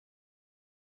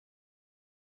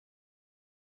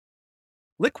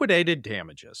Liquidated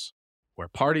damages, where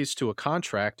parties to a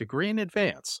contract agree in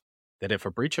advance that if a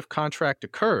breach of contract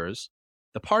occurs,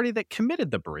 the party that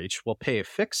committed the breach will pay a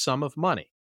fixed sum of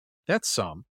money. That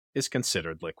sum is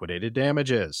considered liquidated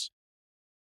damages.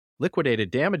 Liquidated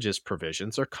damages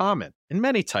provisions are common in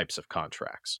many types of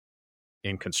contracts.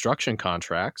 In construction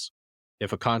contracts,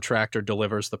 if a contractor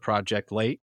delivers the project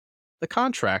late, the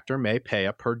contractor may pay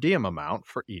a per diem amount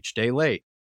for each day late.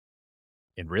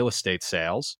 In real estate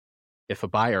sales, if a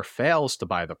buyer fails to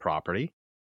buy the property,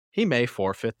 he may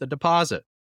forfeit the deposit.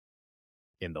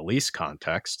 In the lease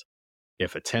context,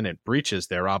 if a tenant breaches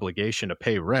their obligation to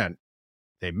pay rent,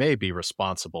 they may be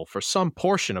responsible for some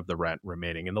portion of the rent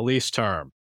remaining in the lease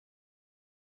term.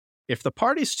 If the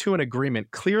parties to an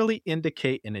agreement clearly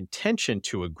indicate an intention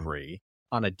to agree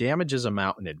on a damages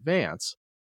amount in advance,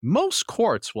 most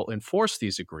courts will enforce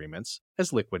these agreements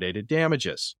as liquidated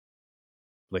damages.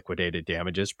 Liquidated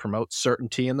damages promote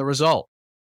certainty in the result.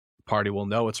 The party will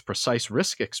know its precise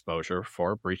risk exposure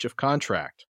for a breach of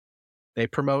contract. They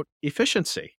promote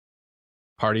efficiency.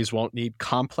 Parties won't need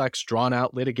complex,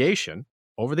 drawn-out litigation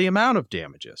over the amount of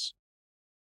damages.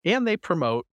 And they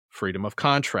promote freedom of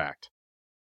contract,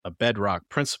 a bedrock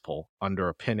principle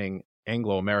underpinning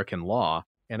Anglo-American law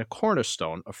and a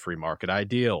cornerstone of free market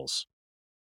ideals.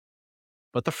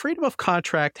 But the freedom of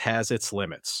contract has its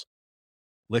limits.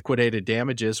 Liquidated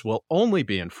damages will only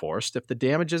be enforced if the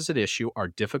damages at issue are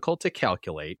difficult to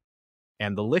calculate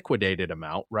and the liquidated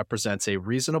amount represents a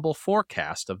reasonable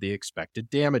forecast of the expected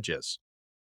damages.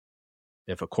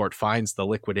 If a court finds the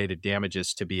liquidated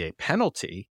damages to be a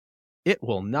penalty, it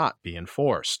will not be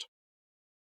enforced.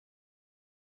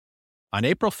 On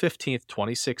April 15,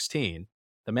 2016,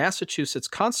 the Massachusetts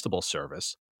Constable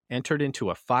Service entered into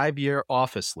a 5-year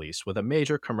office lease with a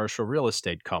major commercial real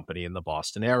estate company in the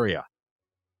Boston area.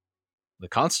 The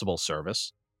Constable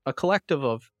Service, a collective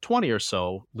of 20 or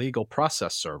so legal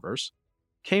process servers,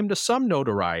 came to some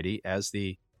notoriety as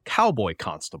the Cowboy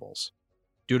Constables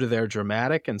due to their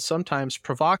dramatic and sometimes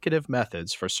provocative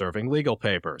methods for serving legal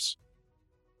papers.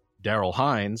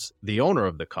 Hines, the owner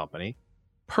of the company,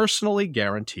 personally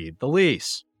guaranteed the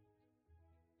lease.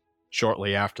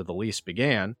 Shortly after the lease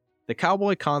began, the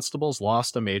Cowboy Constables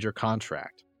lost a major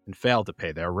contract and failed to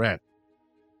pay their rent.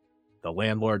 The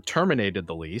landlord terminated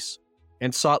the lease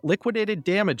and sought liquidated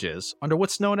damages under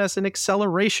what's known as an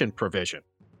acceleration provision,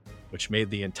 which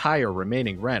made the entire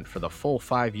remaining rent for the full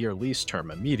 5-year lease term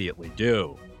immediately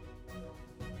due.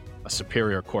 A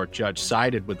Superior Court judge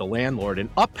sided with the landlord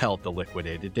and upheld the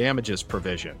liquidated damages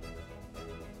provision.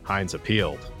 Hines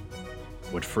appealed.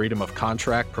 Would freedom of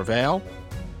contract prevail?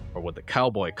 Or would the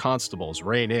Cowboy Constables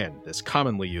rein in this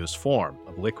commonly used form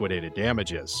of liquidated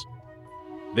damages?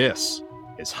 This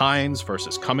is Hines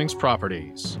versus Cummings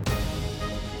Properties.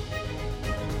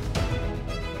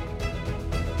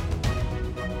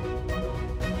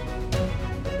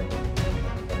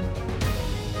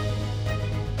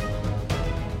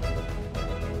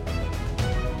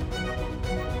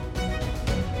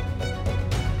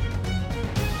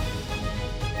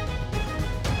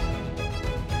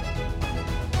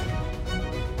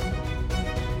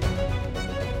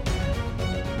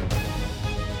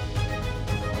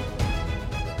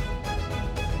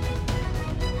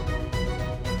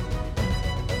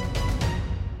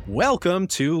 Welcome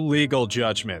to Legal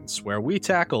Judgments, where we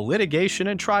tackle litigation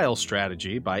and trial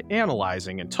strategy by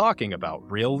analyzing and talking about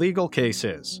real legal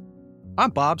cases. I'm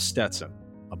Bob Stetson,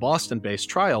 a Boston-based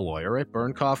trial lawyer at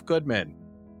Burnkoff Goodman.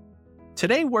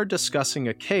 Today we're discussing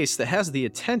a case that has the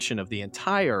attention of the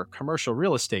entire commercial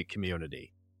real estate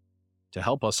community. To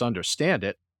help us understand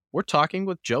it, we're talking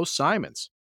with Joe Simons,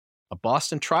 a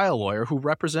Boston trial lawyer who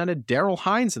represented Daryl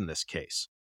Hines in this case.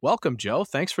 Welcome, Joe.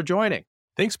 Thanks for joining.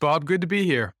 Thanks, Bob. Good to be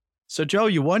here. So, Joe,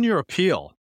 you won your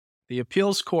appeal. The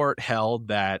appeals court held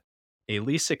that a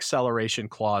lease acceleration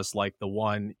clause like the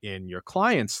one in your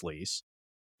client's lease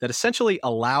that essentially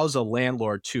allows a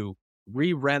landlord to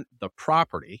re-rent the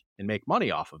property and make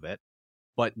money off of it,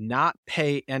 but not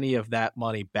pay any of that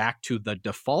money back to the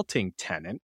defaulting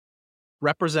tenant,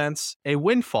 represents a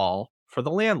windfall for the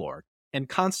landlord and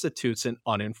constitutes an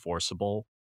unenforceable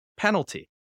penalty.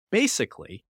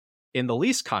 Basically, in the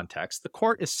lease context, the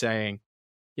court is saying,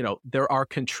 there are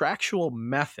contractual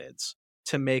methods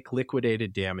to make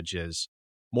liquidated damages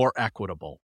more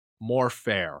equitable, more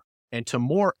fair, and to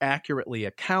more accurately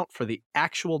account for the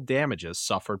actual damages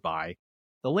suffered by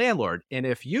the landlord. And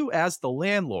if you, as the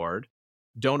landlord,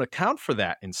 don't account for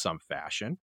that in some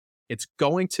fashion, it's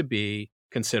going to be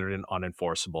considered an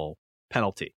unenforceable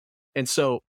penalty. And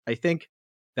so I think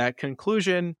that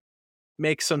conclusion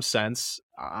makes some sense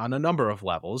on a number of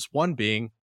levels, one being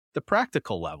the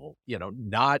practical level.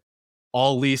 Not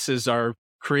all leases are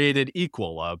created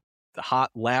equal. The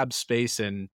hot lab space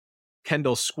in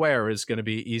Kendall Square is going to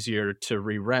be easier to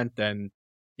re-rent than,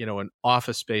 an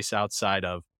office space outside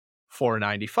of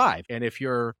 495. And if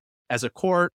you're, as a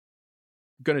court,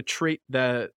 going to treat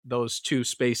those two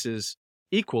spaces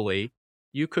equally,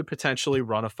 you could potentially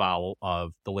run afoul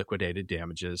of the liquidated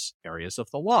damages areas of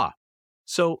the law.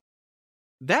 So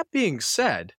that being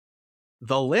said,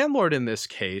 the landlord in this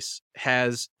case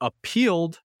has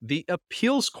appealed the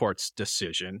appeals court's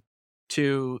decision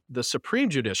to the Supreme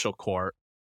Judicial Court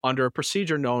under a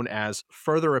procedure known as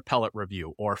further appellate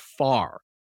review, or FAR.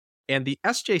 And the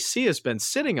SJC has been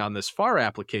sitting on this FAR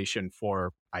application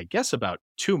for, I guess, about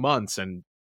 2 months. And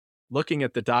looking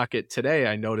at the docket today,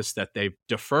 I noticed that they've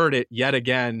deferred it yet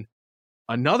again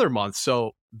another month.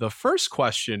 So the first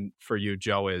question for you,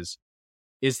 Joe, is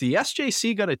the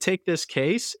SJC going to take this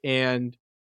case? And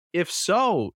if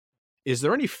so, is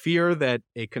there any fear that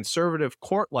a conservative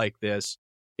court like this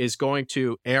is going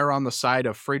to err on the side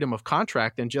of freedom of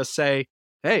contract and just say,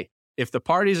 hey, if the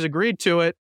parties agreed to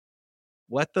it,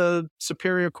 let the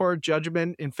Superior Court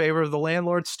judgment in favor of the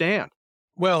landlord stand?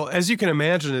 Well, as you can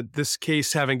imagine, this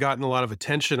case having gotten a lot of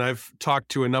attention, I've talked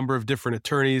to a number of different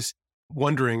attorneys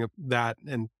wondering that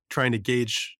and trying to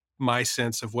gauge my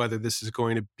sense of whether this is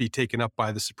going to be taken up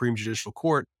by the Supreme Judicial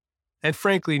Court. And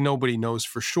frankly, nobody knows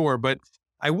for sure. But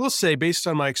I will say, based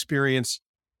on my experience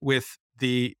with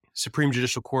the Supreme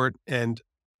Judicial Court and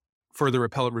further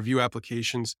appellate review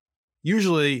applications,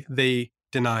 usually they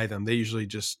deny them. They usually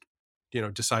just,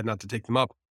 decide not to take them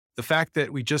up. The fact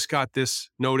that we just got this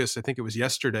notice, I think it was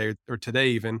yesterday or today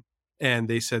even, and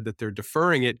they said that they're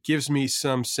deferring it, gives me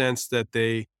some sense that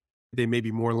they may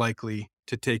be more likely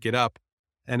to take it up.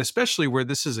 And especially where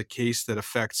this is a case that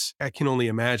affects, I can only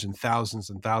imagine, thousands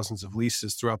and thousands of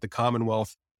leases throughout the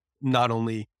Commonwealth, not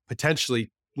only potentially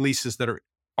leases that are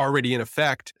already in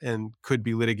effect and could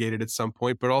be litigated at some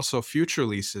point, but also future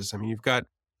leases. I mean, you've got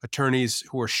attorneys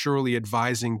who are surely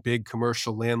advising big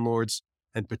commercial landlords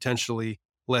and potentially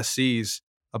lessees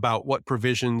about what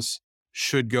provisions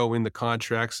should go in the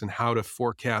contracts and how to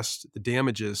forecast the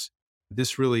damages.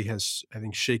 This really has, I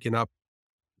think, shaken up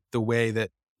the way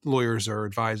that lawyers are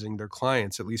advising their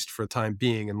clients, at least for the time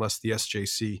being, unless the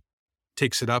SJC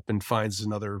takes it up and finds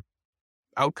another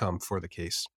outcome for the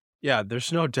case. Yeah,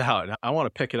 there's no doubt. And I want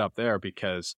to pick it up there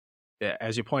because,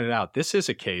 as you pointed out, this is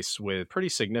a case with pretty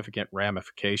significant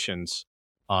ramifications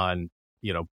on,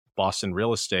 Boston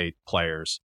real estate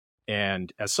players.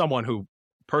 And as someone who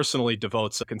personally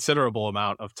devotes a considerable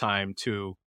amount of time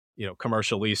to,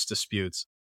 commercial lease disputes,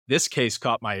 this case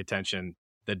caught my attention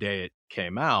the day it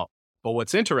came out. But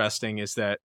what's interesting is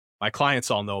that my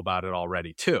clients all know about it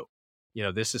already too.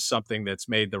 This is something that's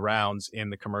made the rounds in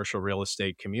the commercial real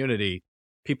estate community.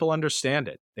 People understand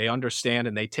it. They understand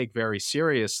and they take very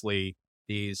seriously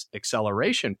these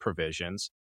acceleration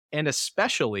provisions. And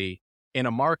especially in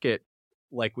a market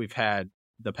like we've had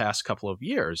the past couple of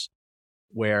years,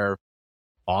 where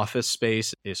office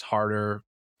space is harder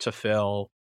to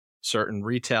fill, certain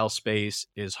retail space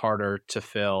is harder to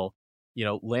fill.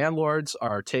 Landlords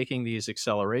are taking these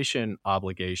acceleration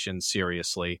obligations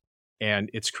seriously, and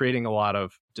it's creating a lot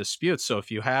of disputes. So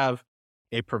if you have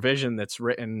a provision that's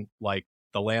written like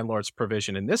the landlord's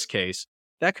provision in this case,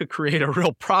 that could create a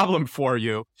real problem for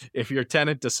you if your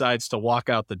tenant decides to walk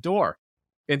out the door.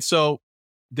 And so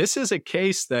this is a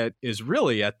case that is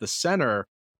really at the center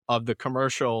of the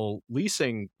commercial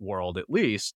leasing world, at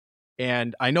least.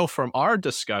 And I know from our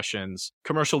discussions,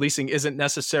 commercial leasing isn't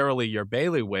necessarily your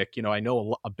bailiwick. I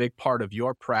know a big part of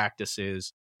your practice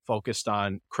is focused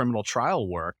on criminal trial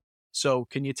work. So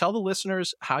can you tell the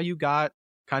listeners how you got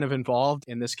kind of involved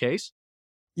in this case?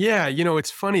 Yeah,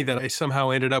 it's funny that I somehow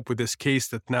ended up with this case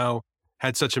that now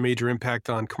had such a major impact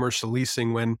on commercial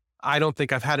leasing when I don't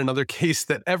think I've had another case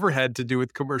that ever had to do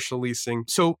with commercial leasing.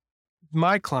 So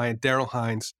my client,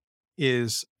 Hines,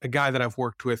 is a guy that I've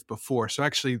worked with before. So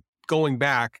actually, going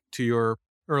back to your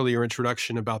earlier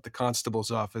introduction about the Constable's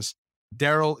office,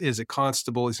 Daryl is a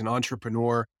constable, he's an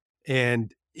entrepreneur,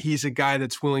 and he's a guy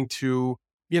that's willing to,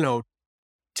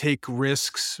 take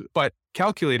risks, but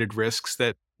calculated risks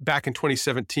that back in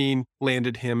 2017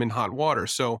 landed him in hot water.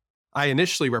 So I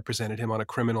initially represented him on a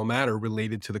criminal matter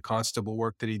related to the constable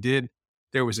work that he did.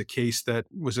 There was a case that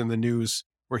was in the news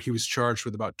where he was charged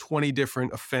with about 20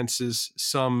 different offenses,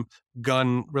 some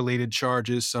gun-related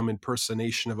charges, some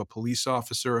impersonation of a police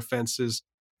officer offenses.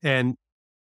 And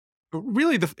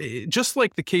really, just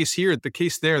like the case here, the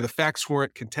case there, the facts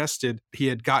weren't contested. He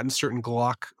had gotten certain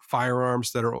Glock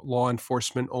firearms that are law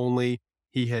enforcement only.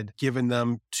 He had given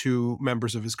them to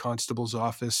members of his constable's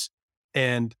office.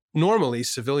 And normally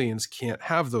civilians can't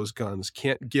have those guns,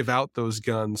 can't give out those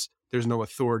guns. There's no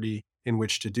authority in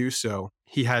which to do so.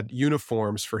 He had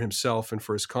uniforms for himself and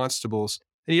for his constables,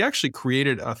 and he actually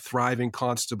created a thriving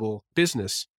constable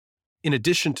business. In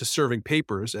addition to serving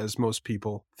papers, as most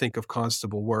people think of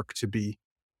constable work to be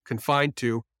confined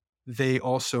to, they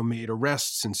also made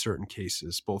arrests in certain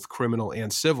cases, both criminal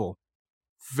and civil.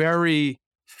 Very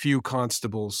few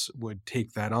constables would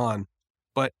take that on.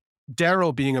 But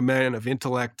Darrell, being a man of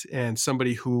intellect and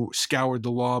somebody who scoured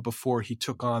the law before he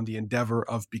took on the endeavor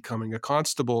of becoming a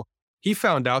constable, he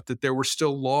found out that there were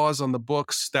still laws on the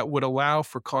books that would allow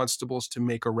for constables to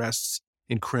make arrests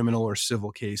in criminal or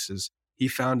civil cases. He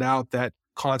found out that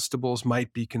constables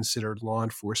might be considered law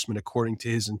enforcement according to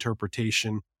his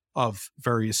interpretation of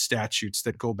various statutes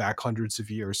that go back hundreds of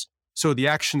years. So the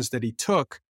actions that he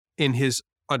took in his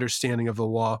understanding of the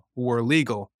law were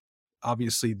legal.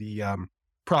 Obviously, the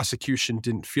prosecution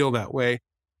didn't feel that way.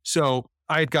 So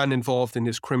I had gotten involved in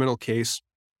his criminal case.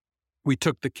 We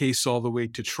took the case all the way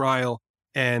to trial,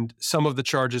 and some of the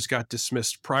charges got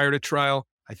dismissed prior to trial.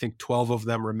 I think 12 of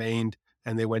them remained,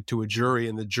 and they went to a jury,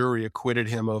 and the jury acquitted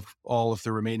him of all of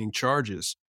the remaining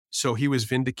charges. So he was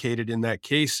vindicated in that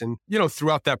case. And,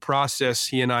 throughout that process,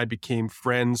 he and I became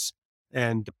friends.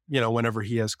 And, whenever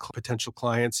he has potential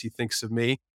clients, he thinks of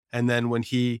me. And then when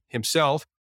he himself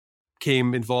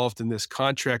came involved in this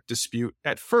contract dispute,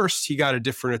 at first he got a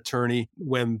different attorney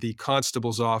when the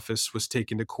constable's office was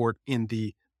taken to court in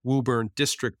the Woburn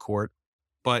District Court.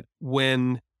 But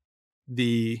when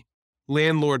the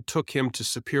landlord took him to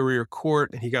Superior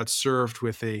Court and he got served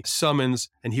with a summons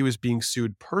and he was being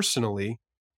sued personally,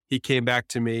 he came back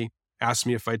to me, asked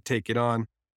me if I'd take it on.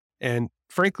 And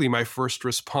frankly, my first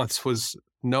response was,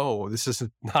 no, this is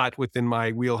not within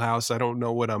my wheelhouse. I don't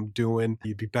know what I'm doing.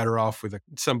 You'd be better off with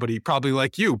somebody probably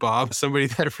like you, Bob, somebody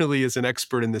that really is an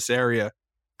expert in this area.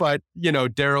 But,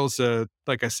 Darrell's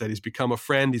like I said, he's become a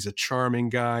friend. He's a charming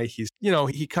guy. He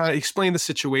kind of explained the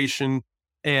situation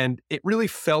and it really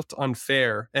felt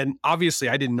unfair. And obviously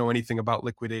I didn't know anything about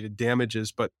liquidated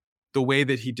damages, but the way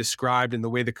that he described and the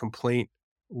way the complaint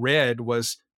read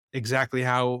was exactly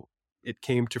how it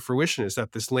came to fruition, is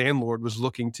that this landlord was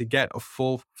looking to get a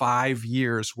full 5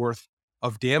 years worth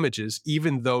of damages,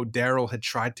 even though Darrell had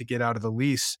tried to get out of the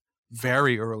lease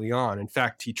very early on. In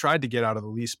fact, he tried to get out of the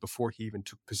lease before he even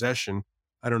took possession.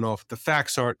 I don't know if the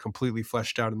facts aren't completely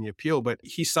fleshed out in the appeal, but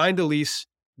he signed a lease.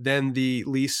 Then the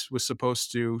lease was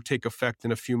supposed to take effect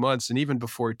in a few months. And even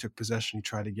before he took possession, he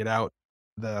tried to get out.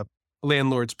 The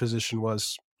landlord's position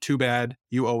was, too bad,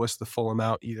 you owe us the full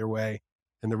amount either way.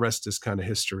 And the rest is kind of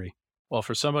history. Well,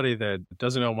 for somebody that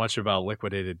doesn't know much about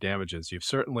liquidated damages, you've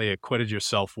certainly acquitted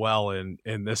yourself well in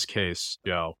this case,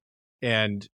 Joe.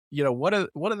 And, one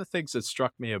of the things that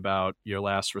struck me about your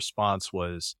last response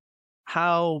was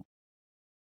how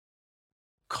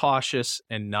cautious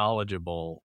and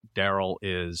knowledgeable Darrell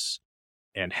is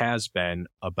and has been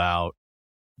about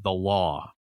the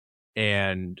law.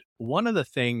 And one of the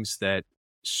things that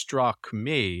struck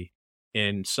me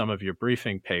in some of your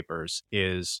briefing papers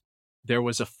is there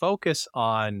was a focus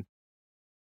on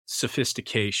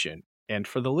sophistication. And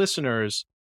for the listeners,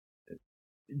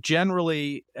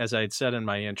 generally, as I had said in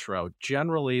my intro,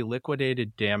 generally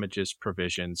liquidated damages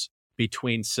provisions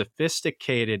between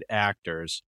sophisticated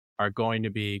actors are going to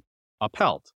be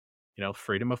upheld,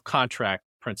 freedom of contract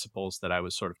principles that I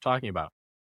was sort of talking about.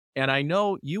 And I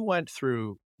know you went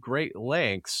through great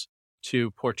lengths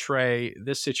to portray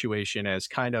this situation as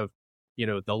kind of,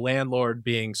 the landlord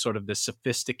being sort of the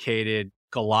sophisticated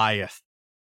Goliath,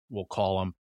 we'll call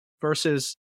him,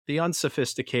 versus the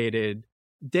unsophisticated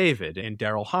David and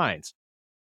Darrell Hines.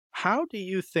 How do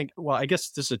you think, well, I guess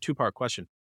this is a two-part question.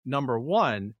 Number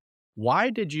one,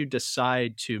 why did you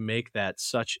decide to make that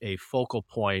such a focal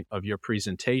point of your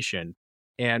presentation?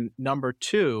 And number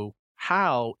two,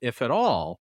 how, if at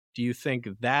all, do you think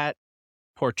that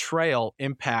portrayal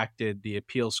impacted the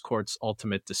appeals court's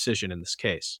ultimate decision in this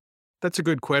case? That's a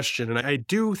good question. And I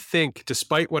do think,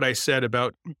 despite what I said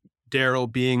about Darrell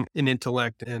being an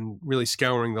intellect and really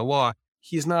scouring the law,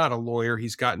 he's not a lawyer.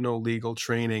 He's got no legal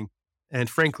training. And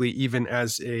frankly, even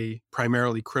as a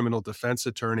primarily criminal defense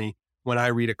attorney, when I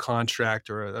read a contract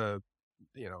or a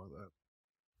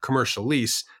commercial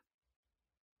lease,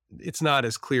 it's not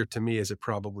as clear to me as it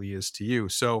probably is to you.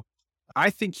 So I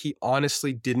think he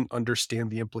honestly didn't understand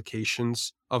the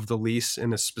implications of the lease,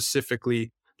 and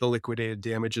specifically the liquidated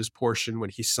damages portion when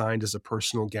he signed as a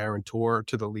personal guarantor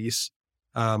to the lease.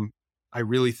 I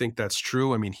really think that's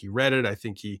true. I mean, he read it. I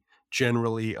think he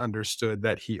generally understood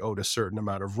that he owed a certain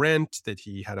amount of rent, that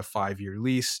he had a 5-year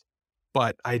lease,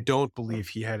 but I don't believe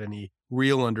he had any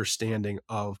real understanding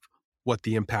of what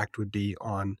the impact would be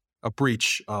on a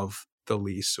breach of the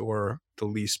lease or the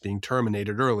lease being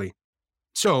terminated early.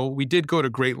 So we did go to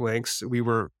great lengths. We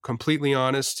were completely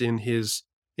honest in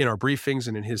our briefings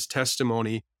and in his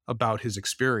testimony about his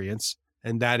experience.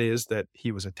 And that is that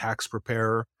he was a tax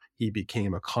preparer. He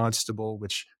became a constable,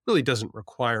 which really doesn't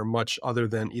require much other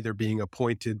than either being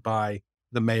appointed by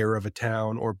the mayor of a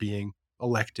town or being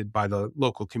elected by the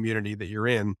local community that you're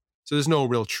in. So there's no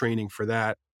real training for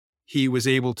that. He was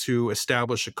able to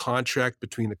establish a contract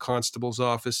between the constable's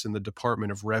office and the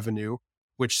Department of Revenue,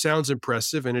 which sounds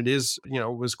impressive. And it is,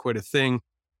 was quite a thing.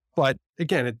 But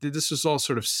again, this was all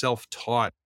sort of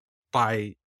self-taught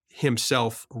by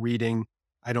himself reading.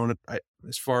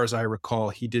 As far as I recall,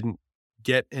 he didn't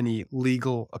get any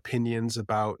legal opinions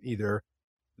about either,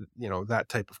 that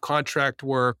type of contract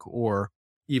work or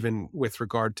even with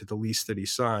regard to the lease that he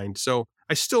signed. So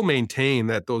I still maintain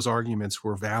that those arguments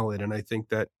were valid. And I think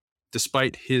that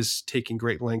despite his taking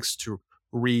great lengths to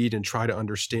read and try to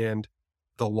understand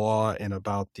the law and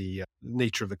about the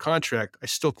nature of the contract, I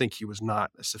still think he was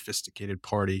not a sophisticated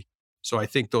party. So I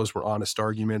think those were honest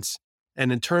arguments.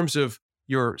 And in terms of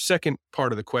your second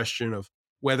part of the question of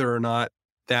whether or not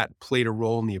that played a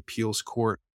role in the appeals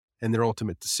court and their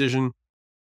ultimate decision,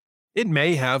 it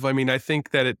may have. I mean, I think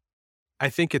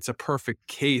it's a perfect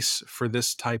case for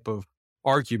this type of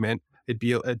argument. It'd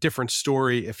be a different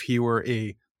story if he were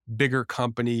a bigger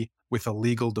company with a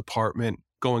legal department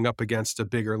going up against a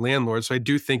bigger landlord. So I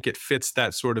do think it fits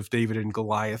that sort of David and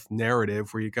Goliath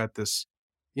narrative where you got this,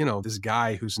 this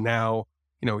guy who's now,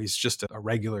 he's just a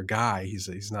regular guy.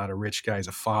 He's not a rich guy. He's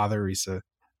a father. He's a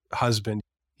husband,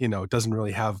 doesn't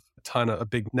really have a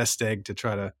big nest egg to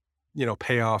try to,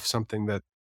 pay off something that,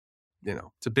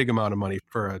 it's a big amount of money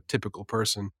for a typical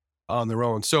person on their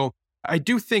own. So I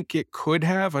do think it could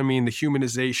have. I mean, the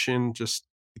humanization, just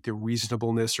the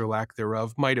reasonableness or lack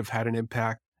thereof might have had an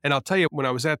impact. And I'll tell you, when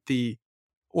I was at the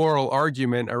oral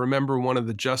argument, I remember one of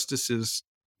the justices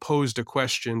posed a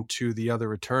question to the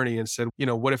other attorney and said,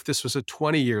 what if this was a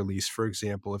 20-year lease, for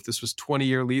example? If this was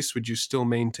 20-year lease, would you still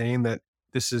maintain that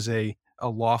this is a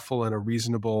lawful and a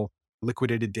reasonable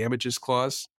liquidated damages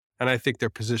clause? And I think their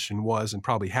position was and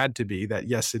probably had to be that,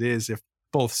 yes, it is if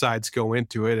both sides go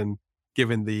into it. And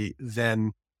given the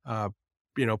then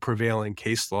prevailing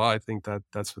case law, I think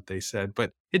that's what they said.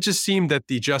 But it just seemed that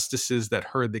the justices that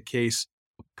heard the case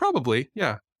probably,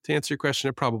 to answer your question,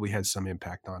 it probably had some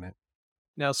impact on it.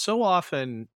 Now, so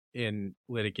often in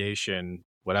litigation,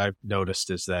 what I've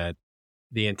noticed is that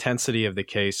the intensity of the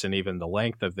case and even the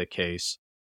length of the case,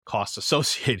 costs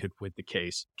associated with the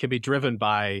case, can be driven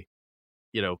by,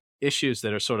 issues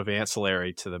that are sort of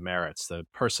ancillary to the merits, the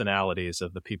personalities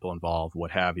of the people involved, what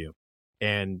have you.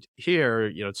 And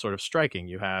here, it's sort of striking.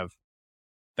 You have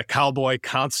the Cowboy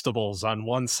Constables on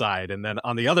one side, and then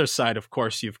on the other side, of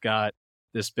course, you've got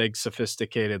this big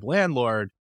sophisticated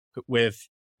landlord with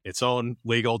its own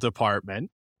legal department.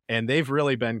 And they've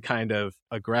really been kind of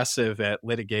aggressive at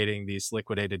litigating these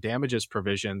liquidated damages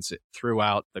provisions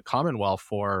throughout the Commonwealth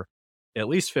for at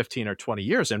least 15 or 20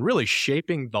 years and really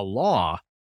shaping the law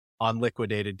on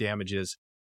liquidated damages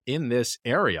in this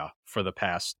area for the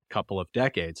past couple of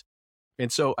decades.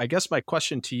 And so I guess my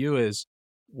question to you is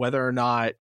whether or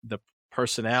not the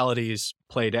personalities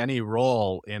played any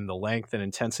role in the length and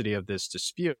intensity of this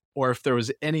dispute, or if there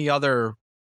was any other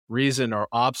reason or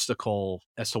obstacle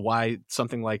as to why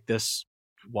something like this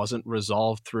wasn't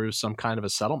resolved through some kind of a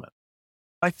settlement.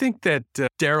 I think that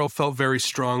Daryl felt very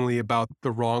strongly about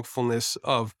the wrongfulness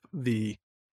of the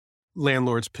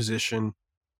landlord's position.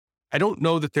 I don't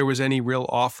know that there was any real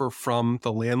offer from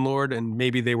the landlord, and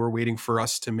maybe they were waiting for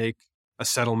us to make a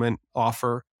settlement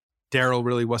offer. Daryl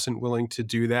really wasn't willing to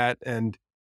do that. And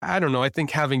I don't know, I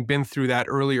think having been through that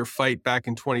earlier fight back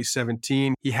in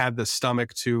 2017, he had the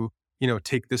stomach to,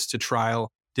 take this to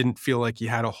trial. Didn't feel like he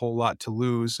had a whole lot to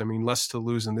lose. I mean, less to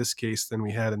lose in this case than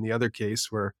we had in the other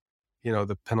case where,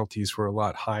 the penalties were a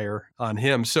lot higher on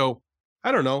him. So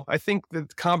I don't know. I think the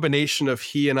combination of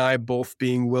he and I both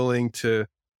being willing to,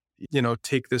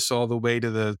 take this all the way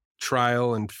to the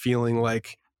trial and feeling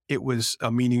like it was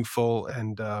a meaningful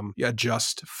and a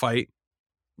just fight,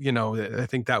 I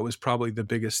think that was probably the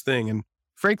biggest thing. And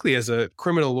frankly, as a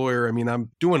criminal lawyer, I mean, I'm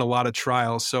doing a lot of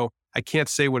trials, so I can't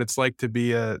say what it's like to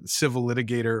be a civil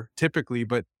litigator typically,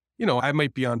 but I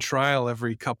might be on trial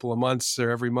every couple of months or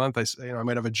every month. I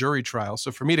might have a jury trial.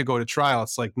 So for me to go to trial,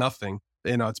 it's like nothing.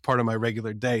 It's part of my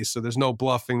regular day. So there's no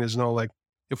bluffing. There's no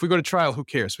if we go to trial, who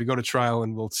cares? We go to trial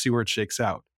and we'll see where it shakes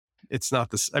out. It's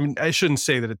not this. I mean, I shouldn't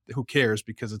say that who cares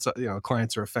because it's,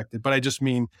 clients are affected, but I just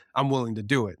mean I'm willing to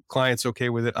do it. Client's okay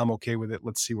with it. I'm okay with it.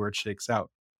 Let's see where it shakes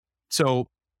out. So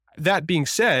that being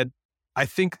said, I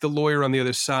think the lawyer on the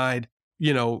other side,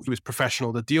 he was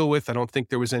professional to deal with. I don't think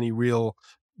there was any real,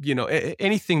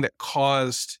 anything that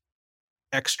caused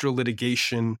extra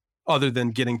litigation other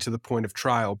than getting to the point of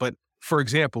trial. But for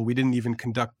example, we didn't even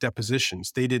conduct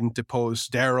depositions. They didn't depose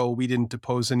Darryl. We didn't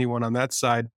depose anyone on that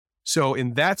side. So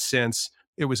in that sense,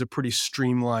 it was a pretty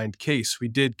streamlined case. We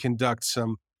did conduct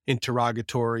some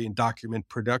interrogatory and document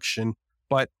production,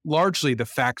 but largely the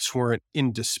facts weren't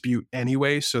in dispute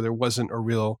anyway. So there wasn't a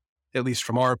real, at least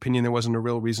from our opinion, there wasn't a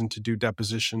real reason to do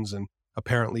depositions. And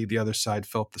apparently the other side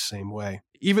felt the same way.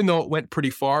 Even though it went pretty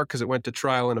far because it went to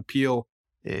trial and appeal,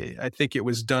 I think it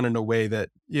was done in a way that,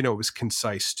 it was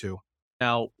concise too.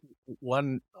 Now,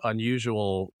 one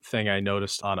unusual thing I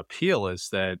noticed on appeal is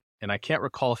that, and I can't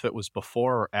recall if it was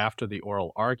before or after the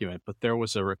oral argument, but there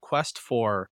was a request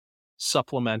for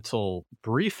supplemental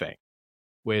briefing,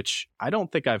 which I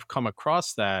don't think I've come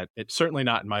across that. It's certainly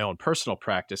not in my own personal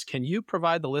practice. Can you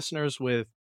provide the listeners with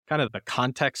kind of the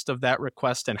context of that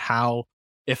request and how,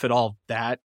 if at all,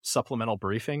 that supplemental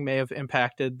briefing may have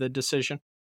impacted the decision?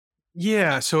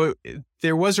 Yeah, so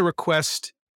there was a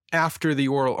request after the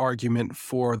oral argument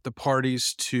for the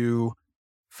parties to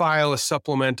file a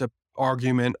supplemental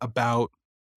argument about,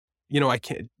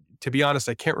 to be honest,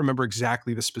 I can't remember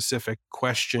exactly the specific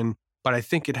question, but I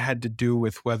think it had to do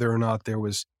with whether or not there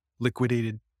was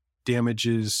liquidated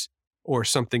damages or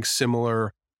something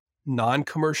similar,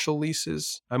 non-commercial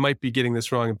leases. I might be getting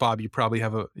this wrong. And Bob, you probably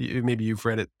maybe you've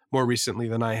read it more recently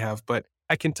than I have, but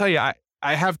I can tell you,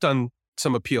 I have done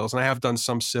some appeals and I have done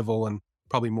some civil and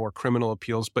probably more criminal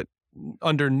appeals, but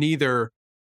under neither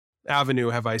avenue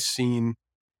have I seen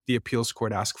the appeals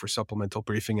court ask for supplemental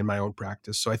briefing in my own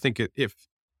practice. So I think if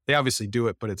they obviously do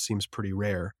it, but it seems pretty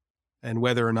rare. And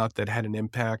whether or not that had an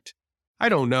impact, I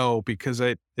don't know, because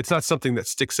it's not something that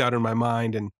sticks out in my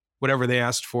mind. And whatever they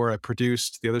asked for, I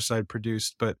produced, the other side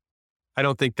produced, but I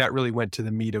don't think that really went to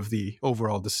the meat of the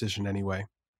overall decision anyway.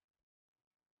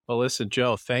 Well, listen,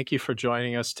 Joe, thank you for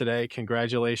joining us today.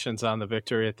 Congratulations on the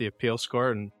victory at the appeals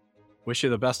court and wish you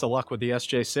the best of luck with the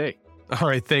SJC. All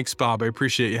right. Thanks, Bob. I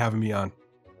appreciate you having me on.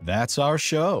 That's our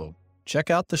show. Check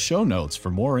out the show notes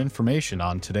for more information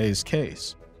on today's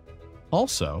case.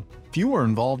 Also, if you were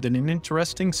involved in an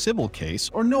interesting civil case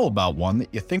or know about one that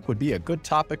you think would be a good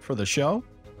topic for the show,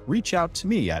 reach out to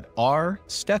me at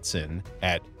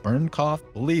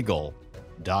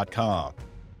rstetson@bernkopflegal.com.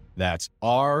 That's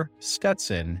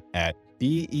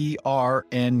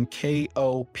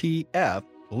rstetson@BERNKOPF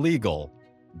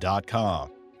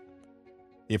legal.com.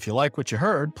 If you like what you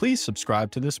heard, please subscribe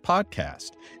to this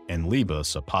podcast and leave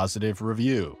us a positive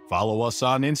review. Follow us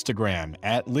on Instagram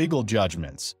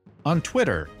 @LegalJudgments, on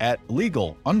Twitter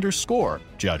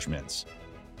 @legal_judgments,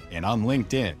 and on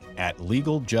LinkedIn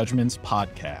 @Legal Judgments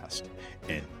Podcast.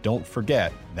 And don't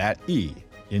forget that E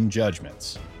in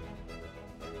judgments.